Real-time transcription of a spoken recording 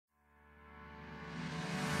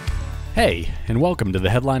Hey, and welcome to the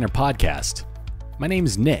Headliner Podcast. My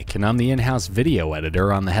name's Nick, and I'm the in-house video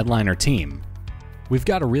editor on the Headliner team. We've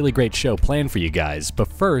got a really great show planned for you guys,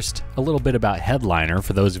 but first, a little bit about Headliner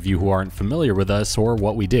for those of you who aren't familiar with us or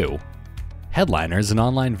what we do. Headliner is an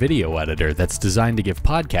online video editor that's designed to give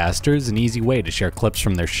podcasters an easy way to share clips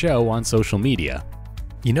from their show on social media.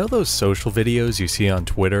 You know those social videos you see on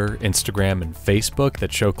Twitter, Instagram, and Facebook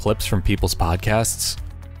that show clips from people's podcasts?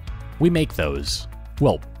 We make those.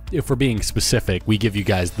 Well, if we're being specific, we give you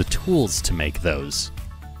guys the tools to make those.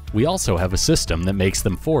 We also have a system that makes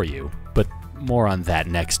them for you, but more on that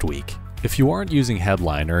next week. If you aren't using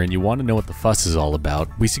Headliner and you want to know what the fuss is all about,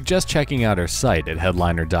 we suggest checking out our site at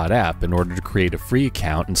headliner.app in order to create a free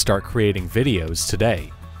account and start creating videos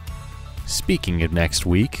today. Speaking of next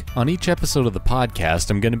week, on each episode of the podcast,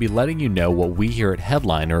 I'm going to be letting you know what we here at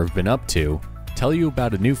Headliner have been up to, tell you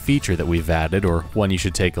about a new feature that we've added or one you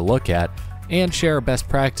should take a look at, and share a best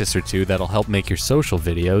practice or two that'll help make your social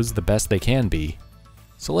videos the best they can be.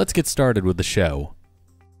 So let's get started with the show.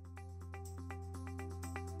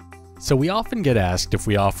 So we often get asked if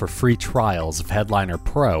we offer free trials of Headliner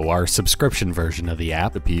Pro, our subscription version of the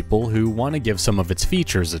app, to people who want to give some of its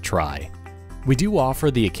features a try. We do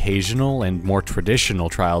offer the occasional and more traditional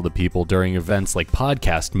trial to people during events like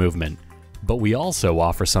Podcast Movement, but we also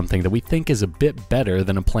offer something that we think is a bit better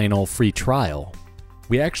than a plain old free trial.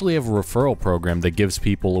 We actually have a referral program that gives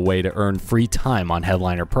people a way to earn free time on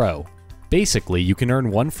Headliner Pro. Basically, you can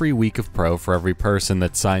earn 1 free week of Pro for every person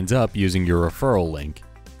that signs up using your referral link.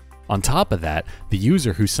 On top of that, the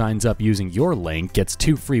user who signs up using your link gets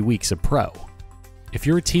 2 free weeks of Pro. If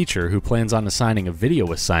you're a teacher who plans on assigning a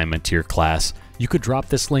video assignment to your class, you could drop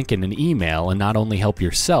this link in an email and not only help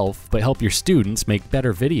yourself, but help your students make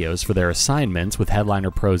better videos for their assignments with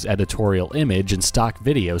Headliner Pro's editorial image and stock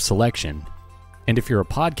video selection. And if you're a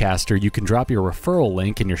podcaster, you can drop your referral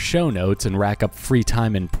link in your show notes and rack up free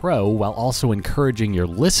time in Pro while also encouraging your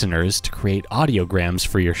listeners to create audiograms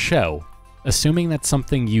for your show, assuming that's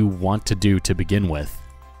something you want to do to begin with.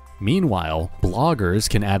 Meanwhile, bloggers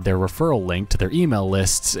can add their referral link to their email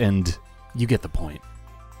lists, and you get the point.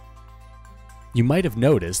 You might have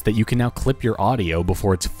noticed that you can now clip your audio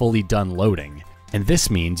before it's fully done loading. And this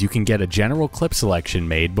means you can get a general clip selection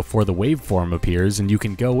made before the waveform appears, and you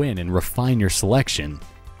can go in and refine your selection.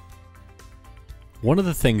 One of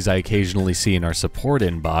the things I occasionally see in our support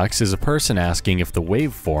inbox is a person asking if the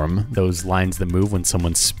waveform, those lines that move when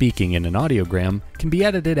someone's speaking in an audiogram, can be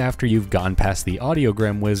edited after you've gone past the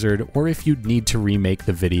audiogram wizard, or if you'd need to remake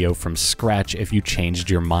the video from scratch if you changed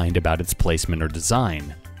your mind about its placement or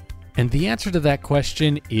design. And the answer to that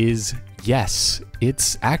question is yes,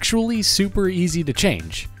 it's actually super easy to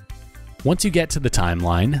change. Once you get to the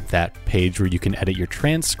timeline, that page where you can edit your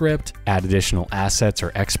transcript, add additional assets,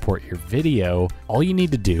 or export your video, all you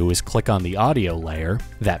need to do is click on the audio layer,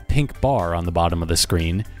 that pink bar on the bottom of the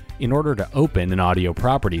screen, in order to open an audio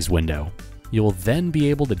properties window. You'll then be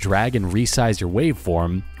able to drag and resize your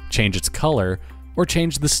waveform, change its color, or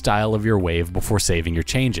change the style of your wave before saving your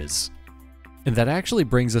changes. And that actually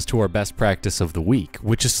brings us to our best practice of the week,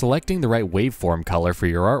 which is selecting the right waveform color for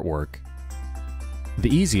your artwork.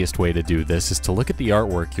 The easiest way to do this is to look at the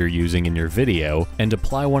artwork you're using in your video and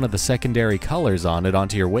apply one of the secondary colors on it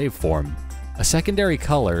onto your waveform. A secondary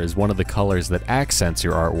color is one of the colors that accents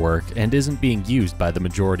your artwork and isn't being used by the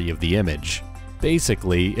majority of the image.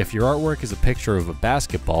 Basically, if your artwork is a picture of a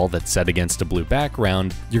basketball that's set against a blue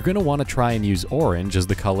background, you're going to want to try and use orange as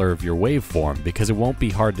the color of your waveform because it won't be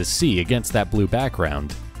hard to see against that blue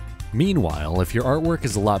background. Meanwhile, if your artwork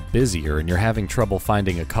is a lot busier and you're having trouble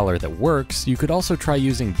finding a color that works, you could also try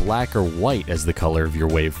using black or white as the color of your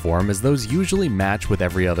waveform, as those usually match with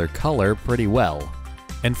every other color pretty well.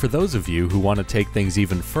 And for those of you who want to take things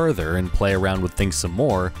even further and play around with things some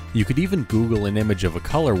more, you could even Google an image of a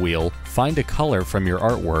color wheel, find a color from your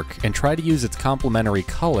artwork, and try to use its complementary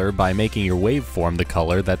color by making your waveform the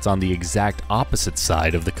color that's on the exact opposite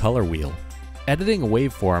side of the color wheel. Editing a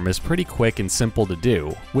waveform is pretty quick and simple to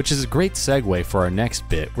do, which is a great segue for our next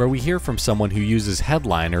bit, where we hear from someone who uses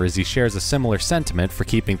Headliner as he shares a similar sentiment for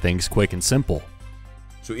keeping things quick and simple.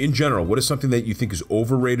 So in general, what is something that you think is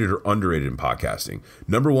overrated or underrated in podcasting?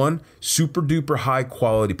 Number 1, super duper high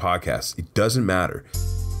quality podcasts. It doesn't matter.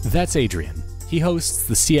 That's Adrian. He hosts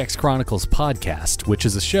the CX Chronicles podcast, which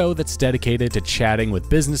is a show that's dedicated to chatting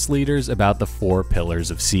with business leaders about the 4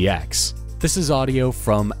 pillars of CX. This is audio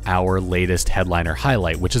from our latest Headliner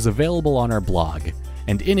highlight, which is available on our blog.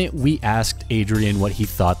 And in it, we asked Adrian what he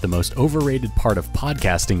thought the most overrated part of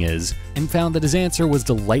podcasting is, and found that his answer was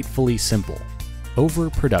delightfully simple: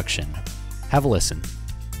 overproduction. Have a listen.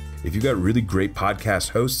 If you got really great podcast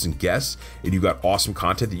hosts and guests, and you got awesome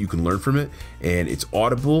content that you can learn from it, and it's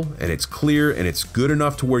audible and it's clear and it's good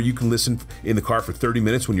enough to where you can listen in the car for 30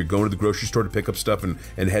 minutes when you're going to the grocery store to pick up stuff and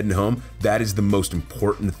heading home, that is the most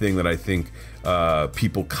important thing that I think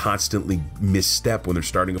people constantly misstep when they're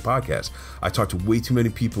starting a podcast. I talk to way too many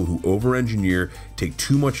people who over-engineer, take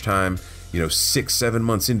too much time. 6-7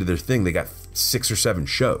 months into their thing, they got 6 or 7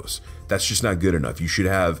 shows. That's just not good enough. You should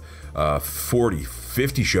have 40,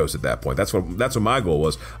 50 shows at that point. That's what my goal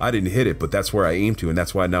was. I didn't hit it, but that's where I aim to, and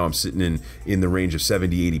that's why now I'm sitting in the range of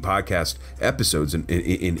 70, 80 podcast episodes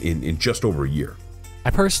in just over a year. I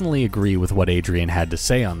personally agree with what Adrian had to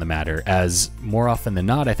say on the matter, as more often than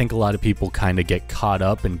not, I think a lot of people kind of get caught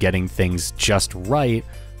up in getting things just right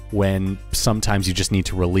when sometimes you just need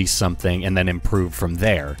to release something and then improve from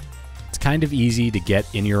there. It's kind of easy to get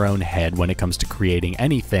in your own head when it comes to creating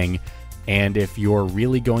anything, and if you're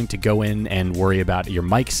really going to go in and worry about your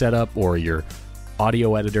mic setup or your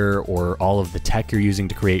audio editor or all of the tech you're using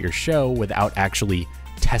to create your show without actually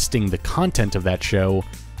testing the content of that show,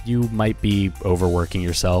 you might be overworking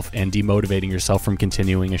yourself and demotivating yourself from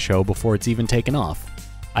continuing a show before it's even taken off.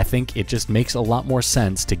 I think it just makes a lot more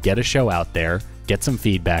sense to get a show out there, get some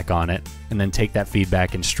feedback on it, and then take that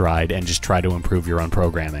feedback in stride and just try to improve your own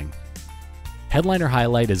programming. Headliner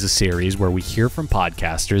Highlight is a series where we hear from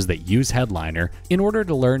podcasters that use Headliner in order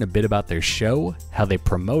to learn a bit about their show, how they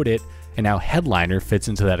promote it, and how Headliner fits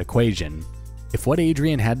into that equation. If what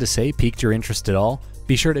Adrian had to say piqued your interest at all,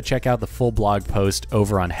 be sure to check out the full blog post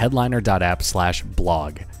over on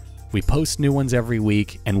headliner.app/blog. We post new ones every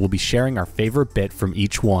week, and we'll be sharing our favorite bit from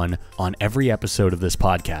each one on every episode of this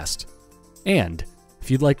podcast. And if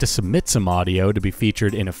you'd like to submit some audio to be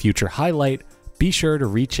featured in a future highlight, be sure to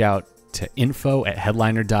reach out to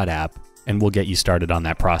info@headliner.app, and we'll get you started on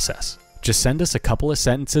that process. Just send us a couple of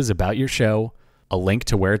sentences about your show, a link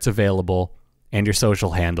to where it's available, and your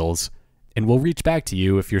social handles, and we'll reach back to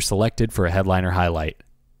you if you're selected for a Headliner highlight.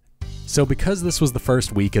 So because this was the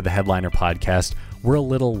first week of the Headliner podcast, we're a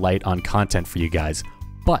little light on content for you guys,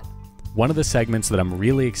 but one of the segments that I'm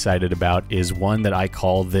really excited about is one that I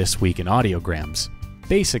call This Week in Audiograms.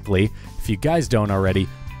 Basically, if you guys don't already,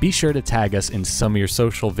 be sure to tag us in some of your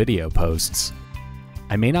social video posts.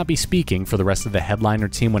 I may not be speaking for the rest of the Headliner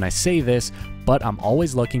team when I say this, but I'm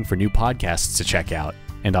always looking for new podcasts to check out.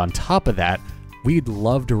 And on top of that, we'd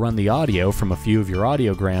love to run the audio from a few of your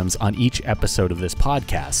audiograms on each episode of this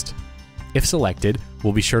podcast. If selected,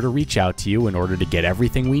 we'll be sure to reach out to you in order to get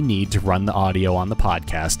everything we need to run the audio on the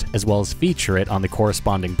podcast, as well as feature it on the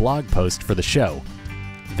corresponding blog post for the show.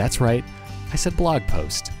 That's right, I said blog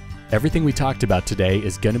post. Everything we talked about today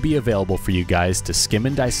is going to be available for you guys to skim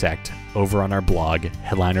and dissect over on our blog,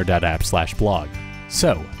 headliner.app/blog.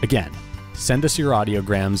 So, again, send us your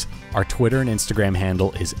audiograms. Our Twitter and Instagram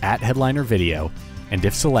handle is @headlinervideo, and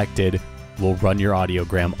if selected, we'll run your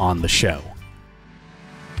audiogram on the show.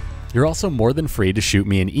 You're also more than free to shoot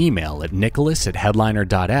me an email at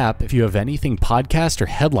nicholas@headliner.app if you have anything podcast or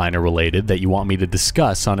Headliner related that you want me to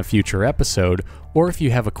discuss on a future episode, or if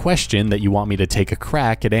you have a question that you want me to take a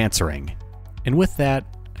crack at answering. And with that,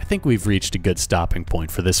 I think we've reached a good stopping point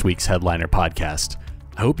for this week's Headliner podcast.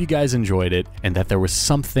 I hope you guys enjoyed it and that there was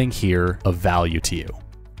something here of value to you.